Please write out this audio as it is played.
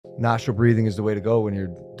natural breathing is the way to go when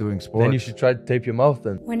you're doing sports. Then you should try to tape your mouth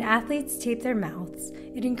then. When athletes tape their mouths,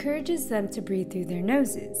 it encourages them to breathe through their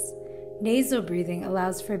noses. Nasal breathing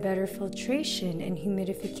allows for better filtration and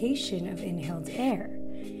humidification of inhaled air.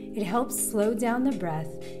 It helps slow down the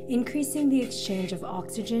breath, increasing the exchange of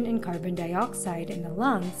oxygen and carbon dioxide in the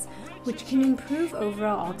lungs, which can improve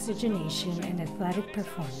overall oxygenation and athletic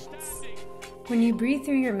performance. When you breathe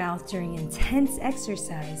through your mouth during intense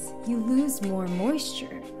exercise, you lose more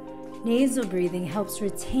moisture. Nasal breathing helps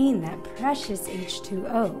retain that precious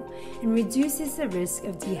H2O and reduces the risk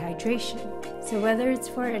of dehydration. So whether it's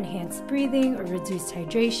for enhanced breathing or reduced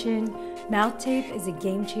hydration, mouth tape is a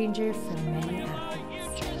game changer for many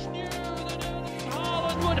athletes.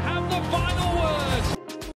 Would have the final